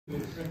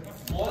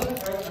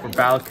For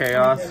Battle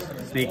Chaos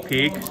sneak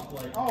peek.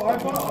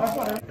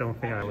 I don't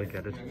think I would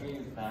get it.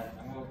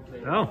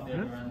 Oh,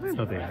 there's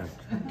nothing in it.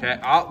 Okay,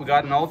 oh, we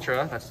got an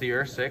Ultra. That's the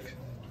Ursic.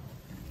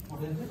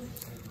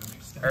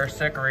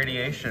 Ursic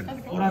Radiation.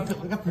 We got the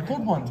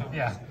good one.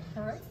 Yeah.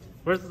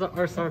 Where's the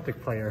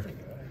Arctic player?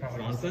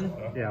 Johnson?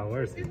 Yeah,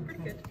 where's he?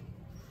 Pretty good.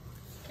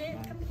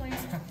 Can't complain.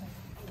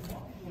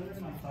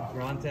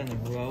 Ronton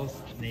and who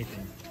else?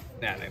 Nathan.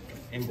 Yeah, they.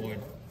 And Boyd.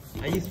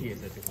 I used to be a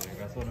Celtic player.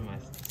 That's one of my.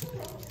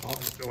 Oh,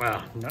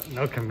 wow,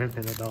 no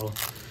commitment at all.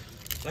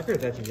 Soccer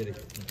is actually really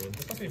good.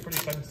 This must be a pretty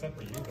fun set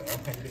for you,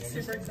 though.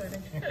 Super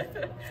exciting.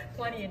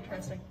 Plenty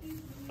interesting.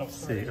 Let's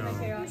see.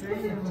 Chaos.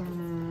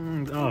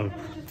 Oh,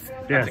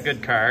 That's yes. a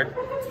good card.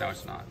 No,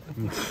 it's not.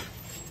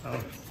 Oh.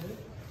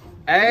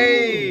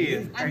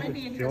 Hey! I might be Do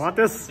you interested. want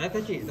this? That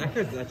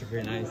card's actually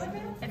very nice.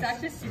 It's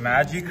actually super.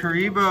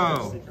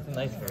 Magikaribo. It's a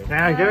nice card. Nah,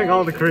 I'm getting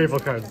all the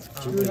Karibo cards.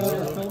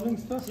 Filming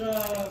stuff?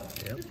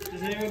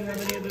 Does anyone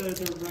have any of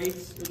the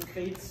rights or the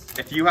fates?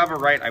 If you have a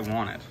right, I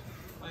want it.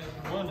 I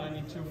have one, I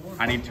need two more.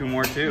 I need 2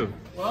 more too.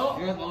 Well,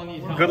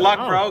 Good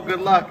luck, bro.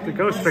 Good luck. The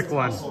Ghost Trick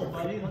one.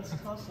 let's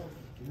tussle.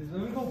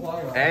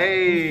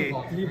 Hey!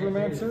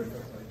 Libromancer?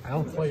 I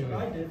don't play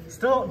it.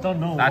 Still don't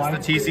know That's why. the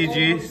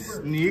TCG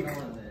sneak.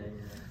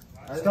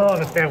 Still don't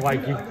understand why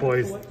Geek Boy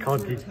is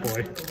called Geek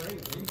Boy.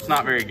 It's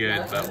not very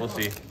good, but we'll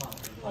see.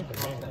 I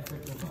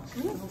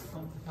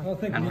don't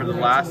think And for the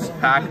last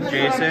pack,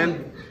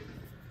 Jason,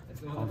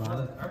 Hold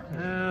on.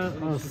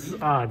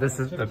 This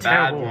is the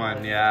bad terrible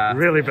one, yeah.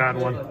 Really bad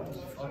one.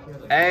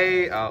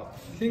 Hey, oh,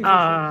 The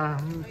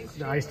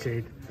Ice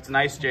Jade. it's an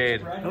Ice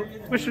Jade. Oh,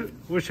 wish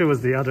it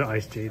was the other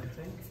Ice Jade.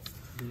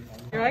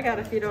 Here, I got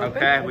a feed open.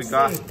 Okay, we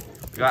got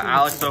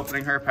Alex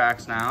opening her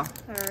packs now.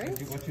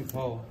 Alright. What you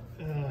pull?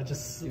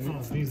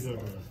 These are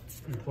the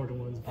important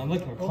ones. I'm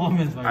looking for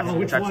comments.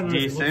 That's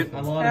decent.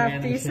 A lot Half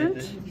of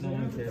decent. shit. No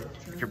one cares.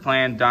 If you're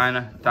playing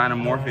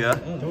Dynamorphia,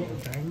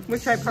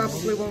 Which I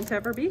probably won't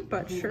ever be,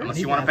 but sure. unless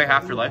you want to pay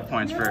half your life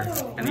points for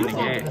any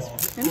negate.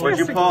 What'd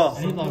you Interesting. pull?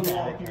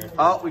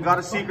 Oh, we got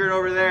a secret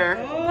over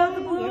there. Oh,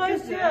 the blue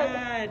eyes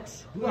jet.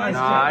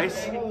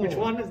 Nice. Which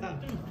one is that?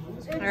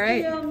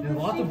 Alright. There's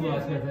lots of blue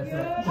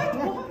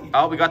eyes.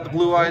 Oh, we got the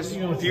Blue Eyes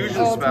Fusion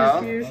Ultimate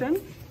spell.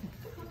 fusion.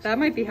 That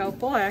might be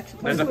helpful. I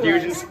actually There's a played blue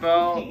fusion eyes.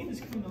 spell.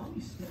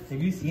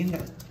 Have you seen the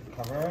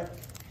cover art?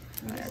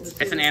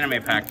 It's an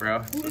anime pack, bro.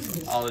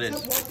 That's all it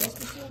is.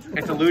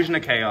 It's Illusion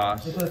of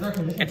Chaos.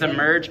 It's a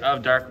merge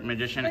of Dark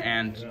Magician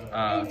and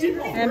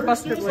And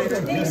Buster Blade.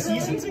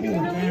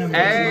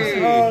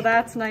 hey! Oh,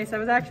 that's nice. I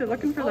was actually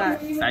looking for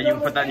that. Now you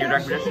can put that in your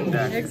Dark Magician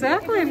deck.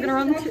 Exactly. I'm gonna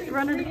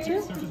run it at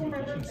 2.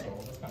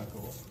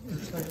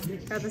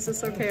 God, this is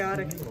so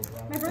chaotic.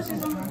 My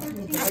birthday's on the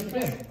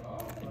 13th.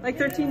 Like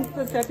 13th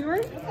of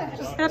February?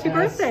 Happy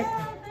birthday.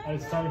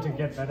 It's starting to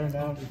get better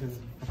now because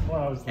before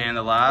I was And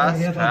the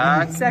last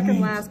pack. Second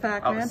last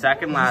pack, Oh, man.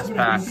 second last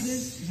pack.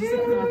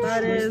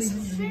 That is.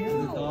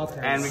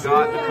 And we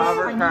got the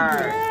cover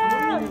card.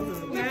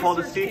 We pulled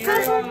a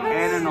secret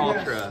and an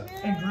ultra.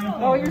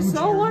 Oh, you're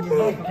so lucky.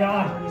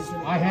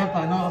 I have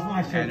that. No, that's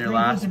my shit. And your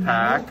last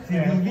pack.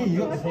 Yeah.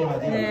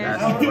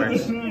 That's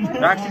yours.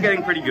 They're actually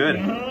getting pretty good.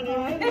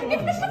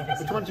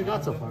 Which ones you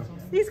got so far?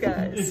 These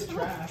guys.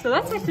 So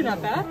that's actually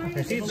not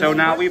bad. So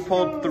now we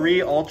pulled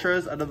 3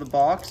 ultras out of the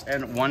box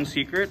and 1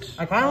 secret.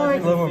 I kind of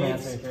like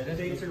Livermancer.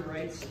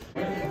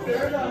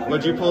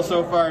 What'd you pull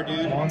so far,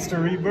 dude? Monster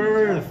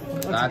Rebirth.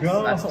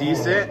 That's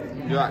decent.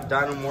 You got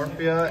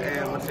Dynamorphia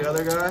and what's the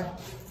other guy?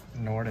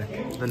 Nordic.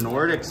 The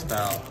Nordic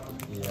spell.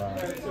 Yeah.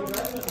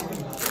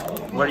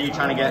 What are you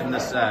trying to get in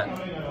this set?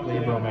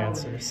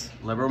 Libromancers.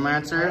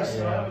 Libromancers?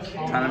 Yeah.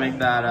 Trying to make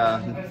that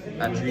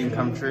that dream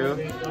come true.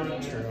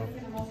 True.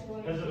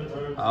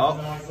 Oh,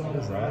 What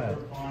is that?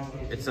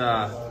 it's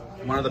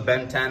one of the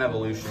Ben 10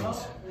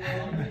 evolutions.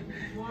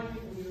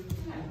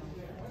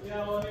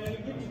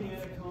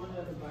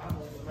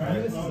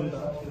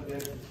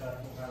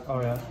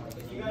 Oh yeah.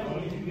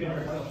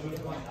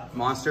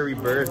 Monster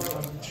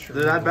Rebirth.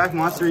 Did that back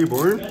Monster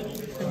Reborn?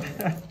 It's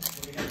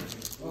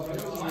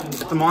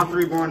a Monster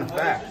Reborn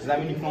effect. Does that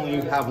mean you can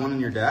only have 1 in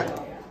your deck?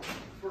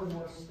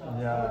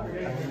 Yeah. I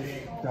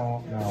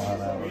don't know how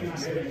that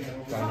works.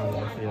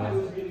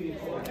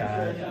 Dynamorphia.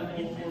 Cat.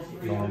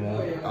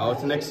 Normal. Oh,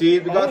 it's an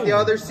Exceed. We got the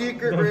other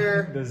secret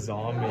rare. The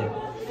zombie.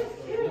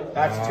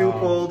 That's 2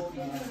 pulled.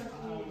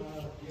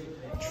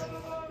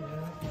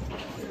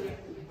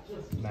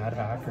 Mad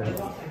Hacker.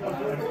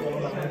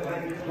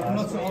 I'm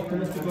not so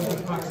optimistic about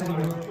the packs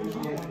anymore. I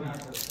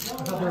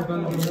thought they were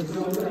going to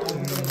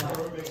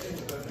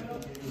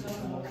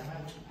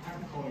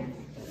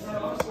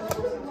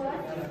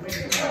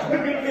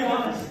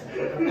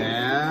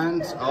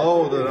And,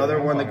 oh, the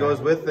other one that goes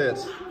with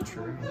it.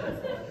 True.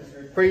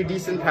 Pretty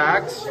decent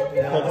packs.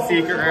 Pulled the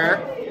secret rare.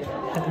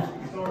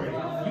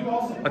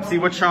 Let's see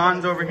what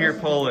Sean's over here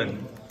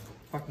pulling.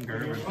 Fucking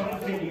garbage.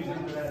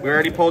 We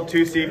already pulled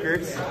 2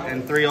 secrets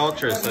and 3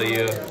 ultras, so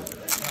you...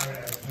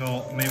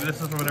 Well, maybe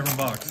this is from a different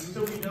box.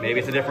 Maybe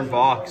it's a different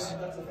box.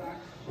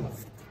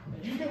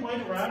 can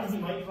light around and he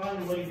might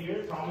find a way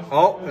here. Thomas.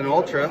 Oh, an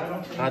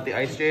Ultra. Not the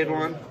Ice Jade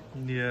one.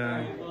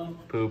 Yeah.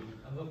 Poop.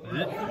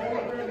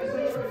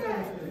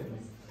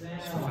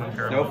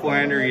 No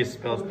Flanders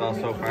spell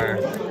so far.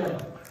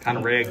 Kind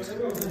of rigged.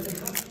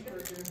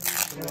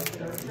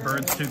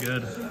 Bird's too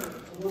good.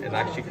 It's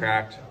actually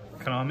cracked.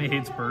 Konami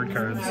hates bird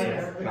cards.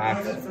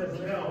 Max.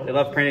 They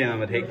love printing them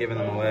but hate giving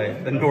them away.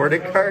 The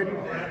Nordic card?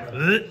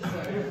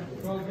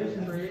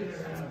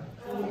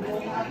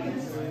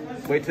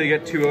 Wait till you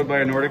get 2-0'd by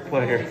a Nordic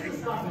player.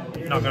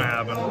 Not gonna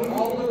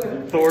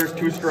happen. Thor's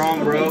too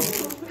strong, bro.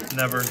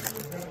 Never.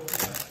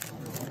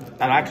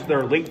 And actually,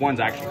 their Link one's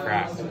actually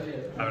cracked.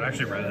 I would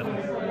actually read it.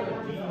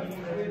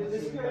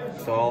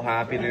 It's all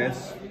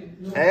happiness.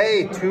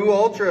 Hey, 2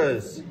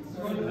 Ultras.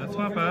 That's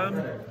not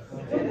bad.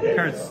 The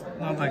card's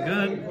not that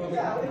good.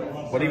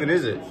 What even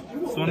is it?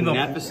 It's one The of the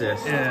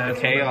Nemesis. Yeah, The it's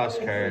Chaos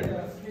card.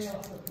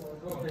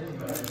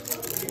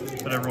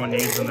 what everyone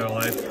needs in their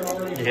life.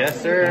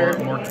 Yes, sir.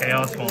 More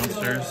chaos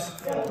monsters.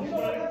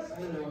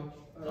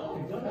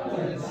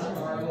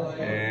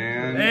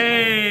 And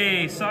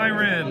Hey,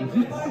 Siren.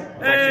 actually one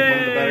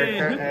of the better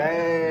cards.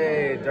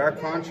 Hey, Dark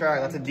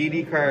Contract. That's a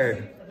DD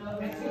card.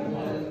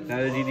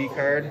 Another DD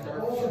card.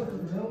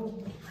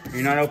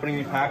 You're not opening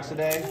any packs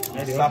today?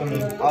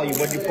 Sucky. Oh,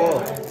 what'd you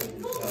pull?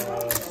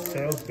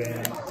 Sales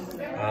ban.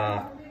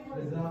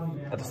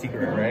 That's a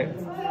secret, right?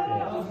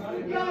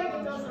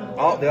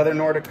 Oh, the other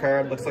Nordic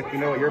card. Looks like you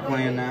know what you're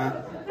playing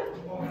now.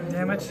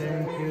 Damn it.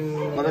 Thank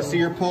you. Let us see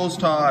your pulls,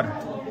 Todd.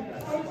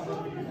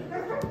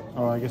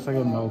 Oh, I guess I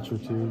got an Ultra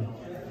too.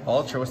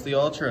 Ultra, what's the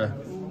Ultra?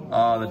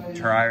 Oh, the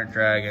Trident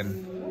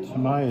Dragon.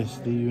 Timaeus,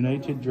 the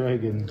United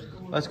Dragon.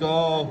 Let's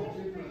go.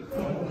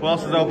 Who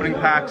else is opening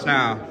packs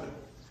now?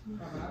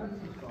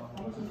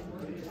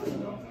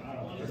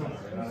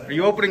 Are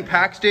you opening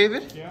packs,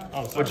 David? Yeah.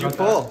 Oh, What'd you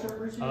pull?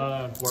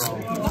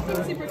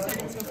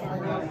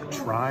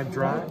 Tribe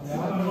Drive.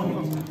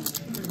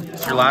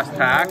 It's your last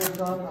pack?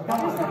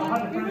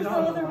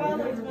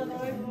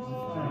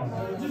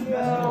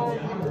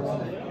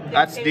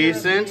 That's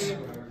decent.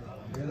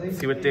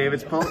 See what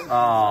David's pulled?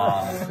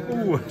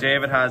 Oh,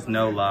 David has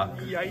no luck.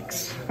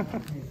 Yikes.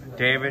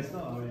 David,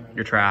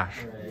 you're trash.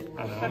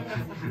 I know.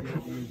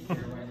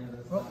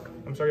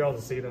 I'm sorry y'all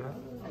to see that.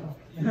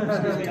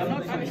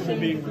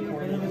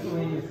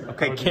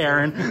 Okay,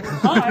 Karen.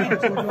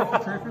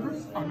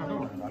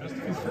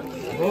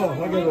 Oh,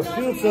 I got a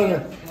field center.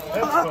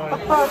 That's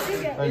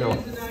fine. I know.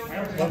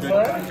 What's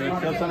that?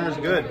 Field Center is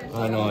good.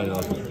 I know.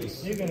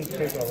 You can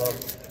take a look.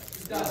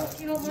 I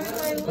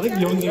think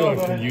the only thing I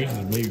could use is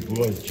maybe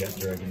Blue Eyes Jet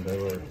Dragon,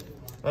 or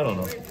I don't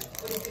know.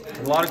 There's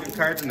a lot of good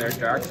cards in there.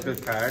 Dark's a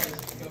good card.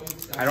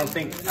 I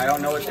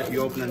don't know if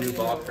you open a new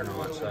box or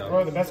not, so.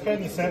 Bro, the best card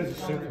in the set is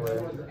a super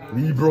rare.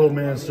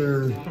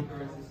 Libromancer.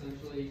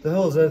 The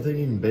hell is that thing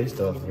even based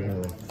off of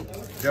anyway?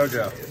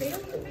 JoJo.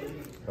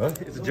 Huh?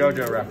 It's a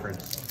JoJo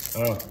reference.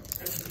 Oh.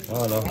 I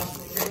don't know.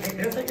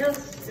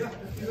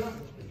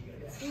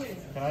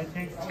 Can I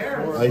take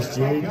Ice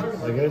Jade,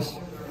 I guess.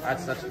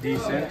 That's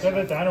decent. It's a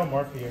Dino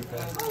Morphe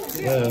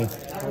thing. Yeah.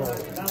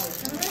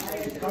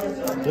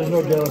 There's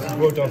no Galaxy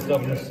Photon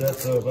stuff in this set,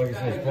 so like I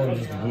said, it's probably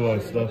just the Blue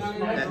Eyes stuff.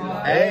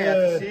 Hey, that's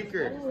a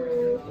secret.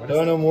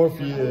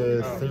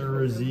 Dinomorphia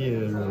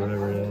Therizia or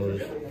whatever it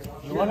is.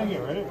 You want to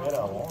get rid of it? I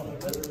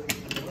want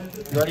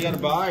it. You already got a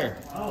buyer.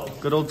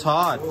 Good old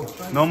Todd.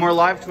 No more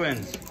live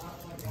twins.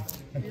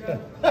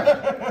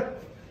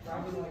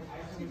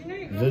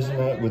 Vision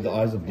Knight with the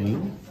eyes of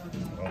blue.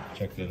 I'll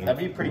check that out. That'd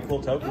be a pretty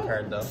cool token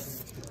card, though.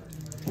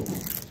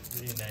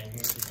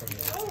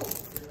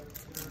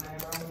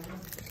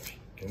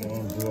 Come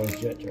on, Blue Eyes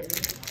Jet Dragon.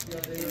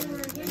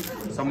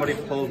 Somebody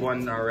pulled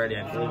one already.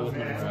 I believe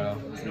it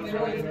was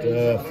Monroe.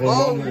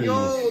 Oh,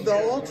 yo, the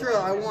Ultra.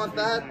 I want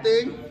that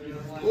thing.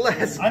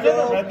 Let's I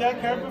never go. read that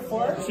card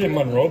before. See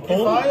Monroe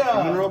pull?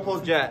 Monroe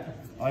pulled Jet.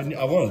 I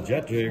want a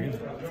Jet Dragon.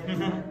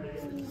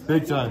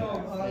 Big time.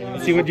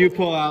 Let's see what you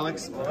pull,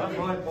 Alex.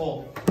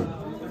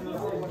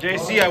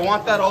 JC, I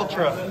want that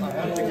Ultra.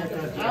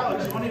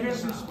 Alex, you want to hear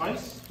some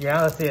spice?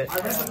 Yeah, let's see it. I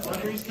read the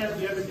Flanders tab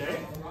the other day.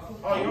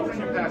 Oh, you open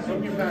your packs.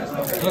 Open your packs.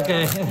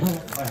 Okay. I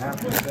have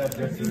to get that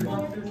Jet Dragon.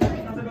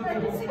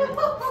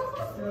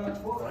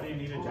 Why do you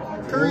need a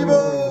jet?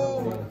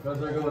 Karibo! Because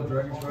I got a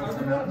Dragon Strike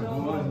and that, the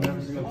Blue Eyes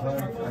every single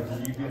time.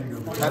 Actually, you getting a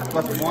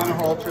That's one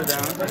Ultra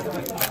down.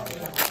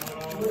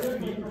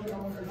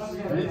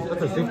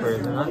 That's a super,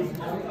 isn't it?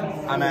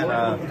 I meant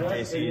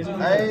JC's.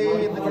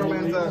 Hey, the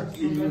Gormanza.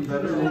 Even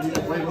better.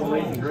 Wait, the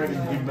Latent Dragon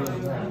being better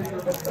than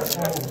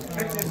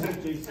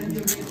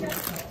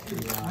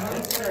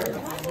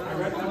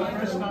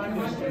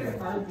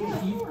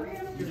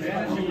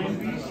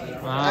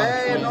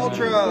Hey, an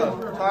Ultra.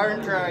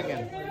 Tyrant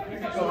Dragon.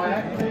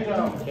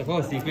 They pull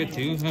a secret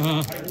too.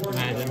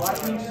 Imagine.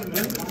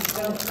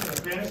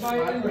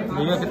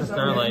 Maybe look at the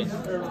starlight.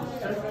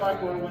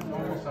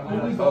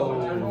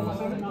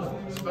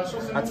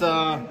 That's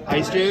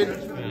Ice Jade.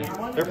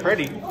 They're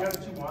pretty.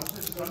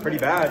 Pretty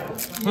bad.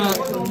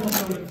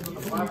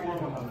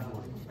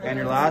 And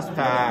your last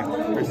pack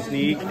for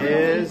sneak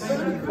is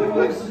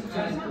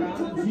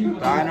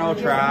Dino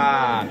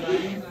Trash.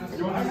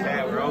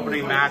 Okay, we're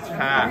opening Matt's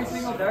packs.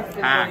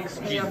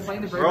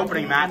 Jesus. We're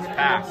opening Matt's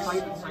packs.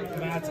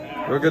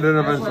 We'll get it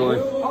eventually.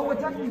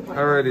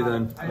 Alrighty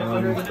then.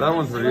 That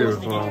one's for you as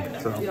well.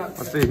 So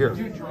let's see here.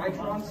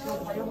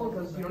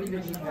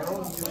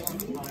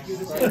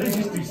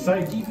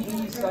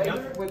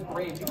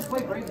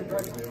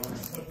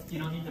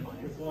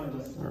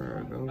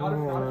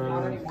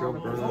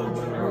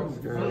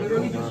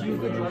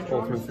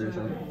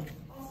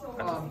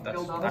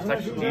 That's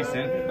actually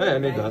decent. Hey, I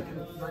need that.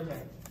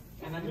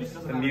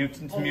 The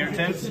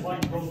mutants.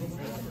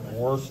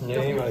 Worst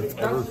name I've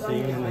ever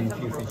seen in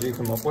TCG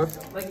come up with.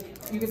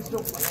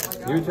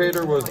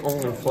 Mutator was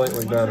only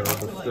slightly better,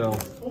 but still.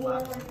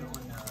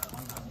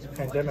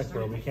 Pandemic,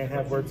 bro. We can't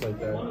have words like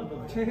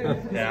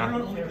that. Yeah.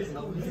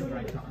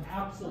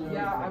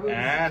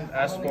 And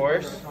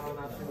S-Force.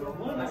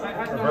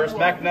 Reverse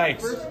Mech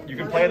Knights. You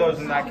can play those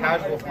in that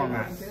casual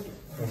format.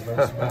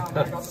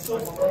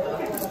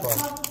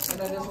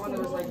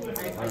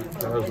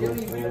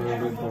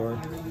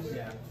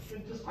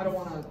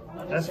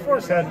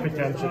 S-Force had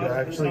potential to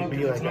actually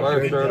be like a Fire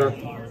good Shredder.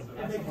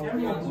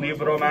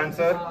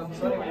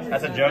 Libromancer.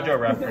 That's a JoJo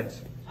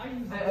reference.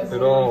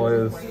 It all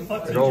is.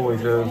 It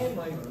always is.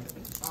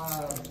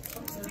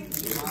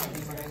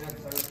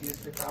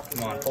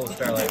 Come on, pull the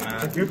Starlight, A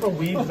man. group of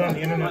weebs on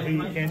the internet who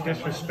you can't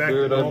disrespect.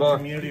 Dude, the I whole bought-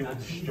 community will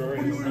destroy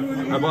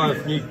you. I bought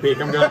a sneak peek.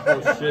 I'm gonna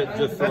post shit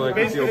just so I can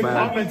Basically, feel the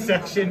bad. comment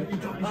section.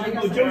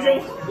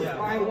 Jojo.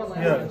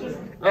 Yeah.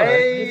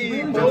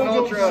 Hey, Joe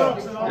Ultra.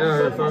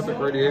 Yeah, orthotic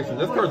radiation.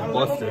 This card's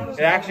busted. It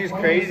actually is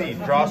crazy.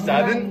 Draw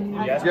 7?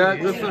 Yes, Yeah,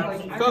 please. this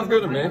sounds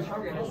good to me.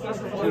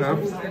 You know.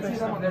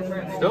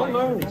 Still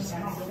no.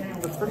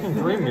 It's freaking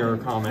Dream Mirror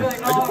comment. I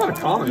just got a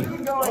comment.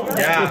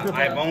 Yeah,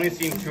 I've only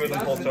seen 2 of them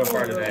pulled so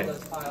far today.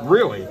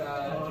 Really?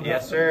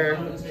 Yes, sir.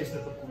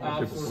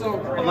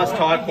 Unless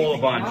Todd pulled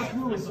a bunch.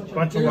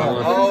 Bunch of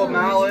love. Oh,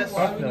 Malice.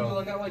 Fuck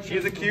no.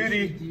 She's a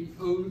cutie.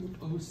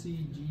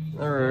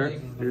 Alright.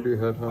 Beauty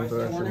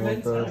Headhunter action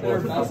like that.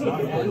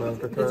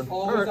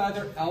 Alright.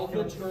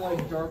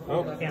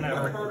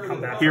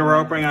 Here we're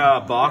opening a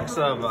box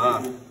of,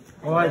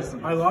 Well,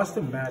 I lost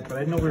to Matt, but I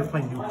didn't know we were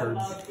playing new cards.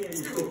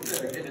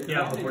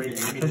 Yeah, before you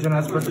Because you're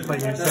not supposed to play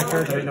new set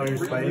cards, I didn't know he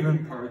was playing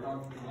them.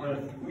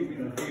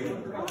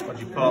 what'd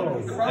you pull?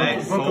 Hey,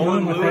 Book of Soul Moon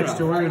and with Luna.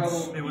 extra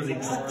words. It was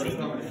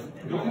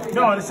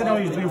No, I just didn't know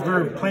we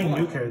were playing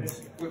new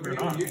cards.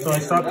 So I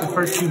stopped the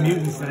first 2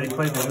 mutants and I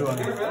played the new one.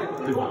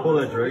 Dude, pull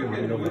that dragon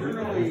when you know what you're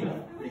doing.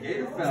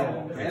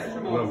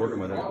 I'm not working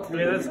with it.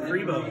 Hey, that's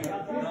Krebo.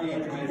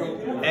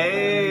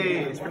 Hey,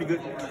 it's pretty good.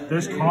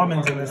 There's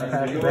commons in this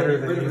pack better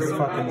than these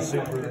fucking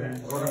super.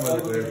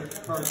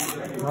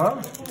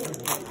 Huh?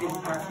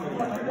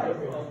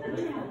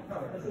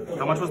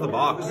 How much was the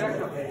box?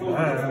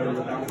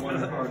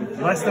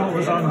 Less than what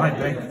was on my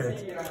bank card.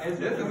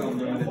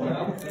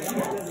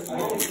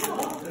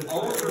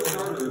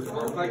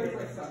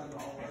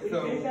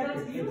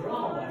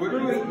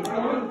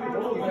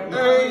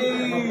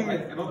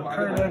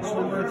 Card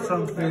actually worth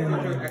something.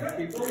 Yeah,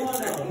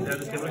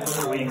 just give it a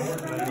couple of weeks.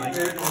 And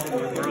then,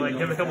 or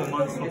give it a couple of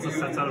months once the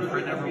set's out of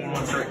print. Everyone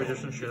wants to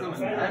reedition shit.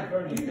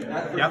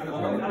 Yep.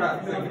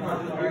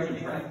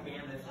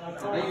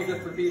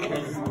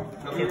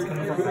 Kids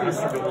coming from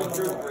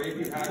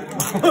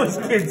Mastergold. Those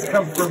kids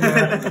come from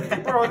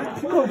that. Bro,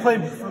 people who play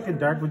fucking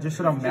Dark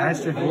Magician on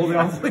Master Gold, they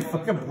all play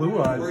fucking Blue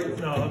Eyes.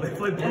 No, they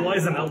play Blue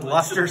Eyes and Outlaws.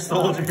 Luster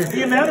Soldier.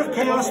 The amount of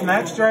Chaos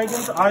Max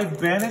Dragons I've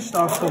banished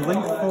off the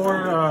link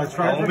for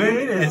Tribe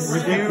Brigade is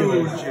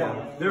ridiculous.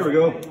 There we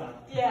go.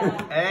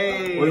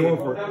 Hey. What do you want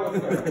for it?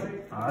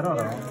 I don't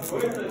know.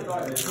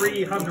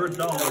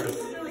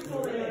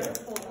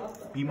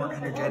 $300. Be more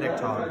energetic,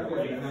 Todd.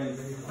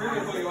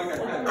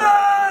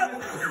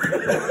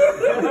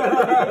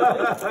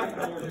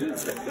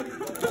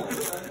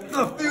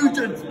 The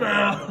fusion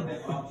spell!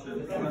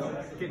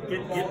 Get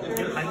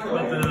hyped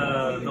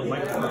about the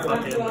link for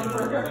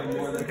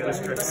fucking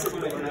Ghost Tricks.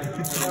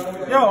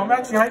 Yo, I'm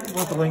actually hyped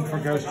about the link for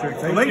Ghost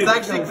Tricks. Link's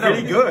actually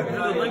pretty good.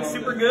 The link's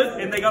super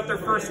good, and they got their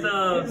first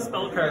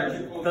spell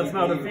card. That's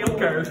not a field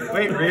card.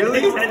 Wait,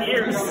 really? In 10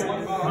 years.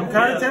 I'm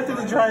kind of tempted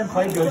to try and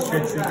play Ghost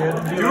Tricks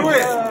again. Do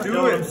it! Do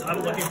No, it!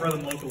 I'm looking for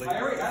them locally.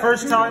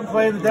 First time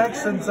playing the deck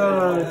since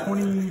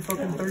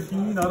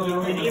 2013. I don't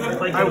know. And even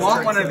play I Ghost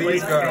want Tricks one of and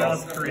these play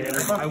girls. Chaos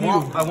Creator. I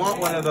want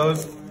one of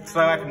those so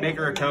I can make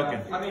her a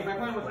token.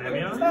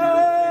 Lamia?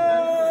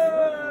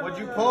 What'd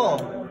you pull?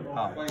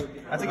 Oh,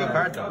 that's a good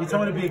card though. You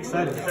told me to be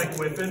excited. Check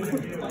Whiffin.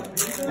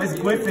 It's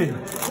Gwyffin.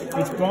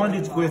 It's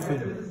Bondage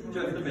Gwyffin.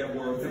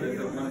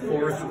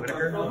 Forrest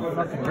Whitaker.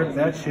 Fucking rip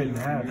that shit in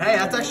half. Hey,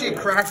 that's actually a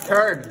cracked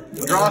card.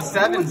 Draw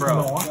 7,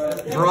 bro.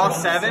 Draw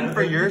 7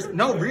 for yours.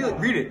 No,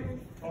 read it.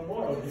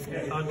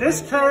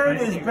 This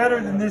card is better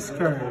than this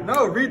card.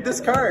 No, read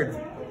this card.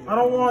 I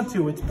don't want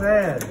to. It's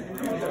bad.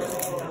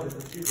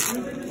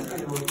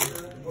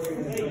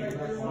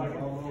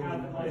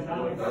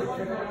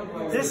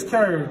 This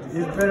card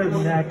is better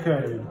than that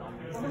card.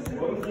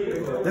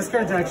 This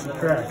card's actually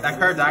correct. That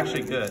card's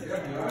actually good.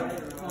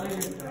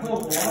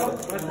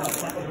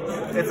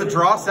 It's a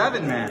draw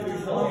 7, man.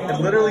 It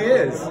literally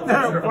is. What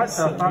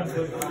the fuck?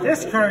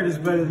 This card is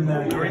better than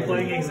that. Are we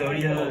playing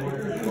Exodia?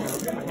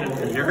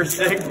 You're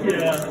sick.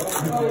 Yeah.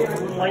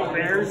 Light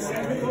Bears?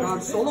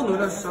 Solo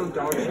Luna's some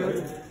dog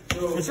shit.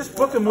 It's just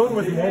Book of Moon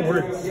with more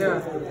words. Yeah. I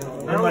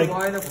And don't like know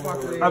why the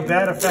fuck they... a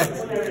bad effect.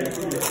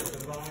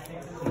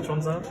 Which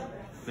one's that?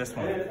 This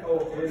one.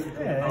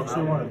 Yeah, I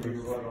actually want to do.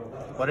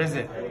 What is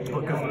it?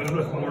 Book of Moon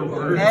with more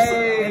words.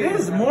 Hey! It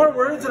is more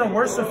words and a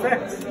worse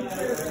effect.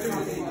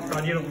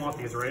 God, you don't want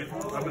these, right?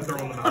 I've been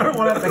throwing them I don't out.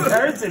 want the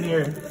cards in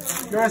here.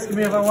 You're asking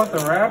me if I want the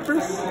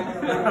wrappers?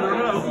 I don't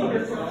know.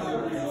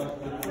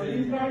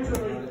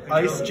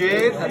 Ice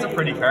Jade? That's a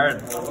pretty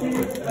card. Is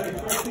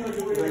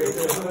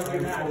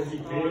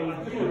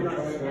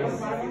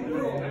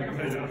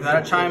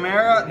that a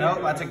Chimera?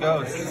 No, that's a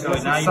Ghost. So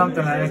This now is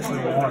something I actually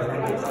want.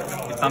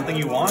 it's something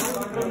you want?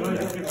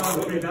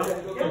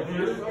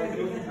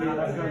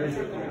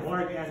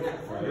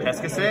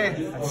 Qu'est-ce que c'est?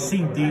 I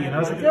seen D and I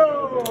was like,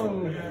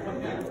 yo!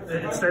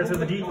 It starts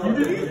with a D.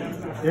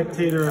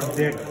 Dictator of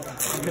Dick.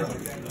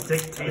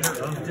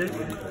 Dictator of Dick.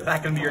 Is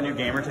that gonna be your new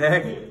gamer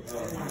tag?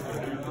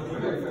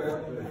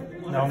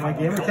 No, my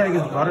gamer tag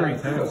is Buttery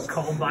Toast.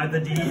 Called by the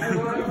D.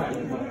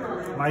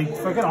 My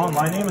fucking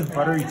online name is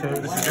Buttery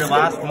Toast. This is your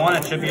last one.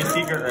 It should be a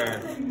secret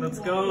rare. Let's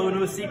go.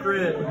 No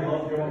secret.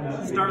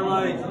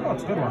 Starlight. Oh,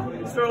 it's a good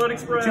one. Starlight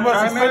Express. Two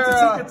most expensive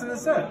Chimera. secrets in the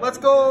set. Let's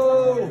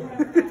go!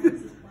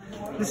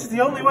 This is the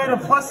only way to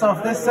plus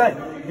off this set,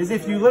 is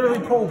if you literally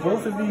pull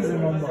both of these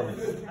in one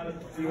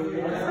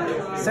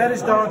box. Set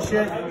is dog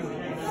shit.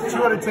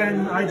 2 out of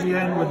 10,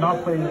 IGN would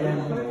not play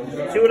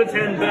again. 2 out of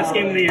 10, best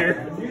game of the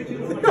year.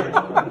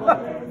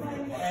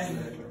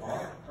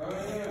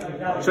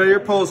 Show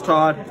your pulls,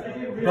 Todd.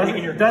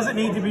 Doesn't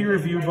need to be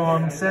review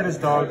bombed. Set is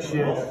dog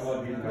shit.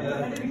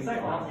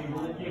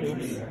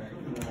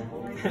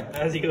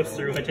 As he goes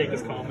through, I take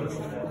his comments.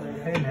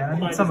 Hey man, I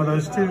need some of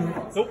those too.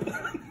 Nope.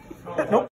 Nope.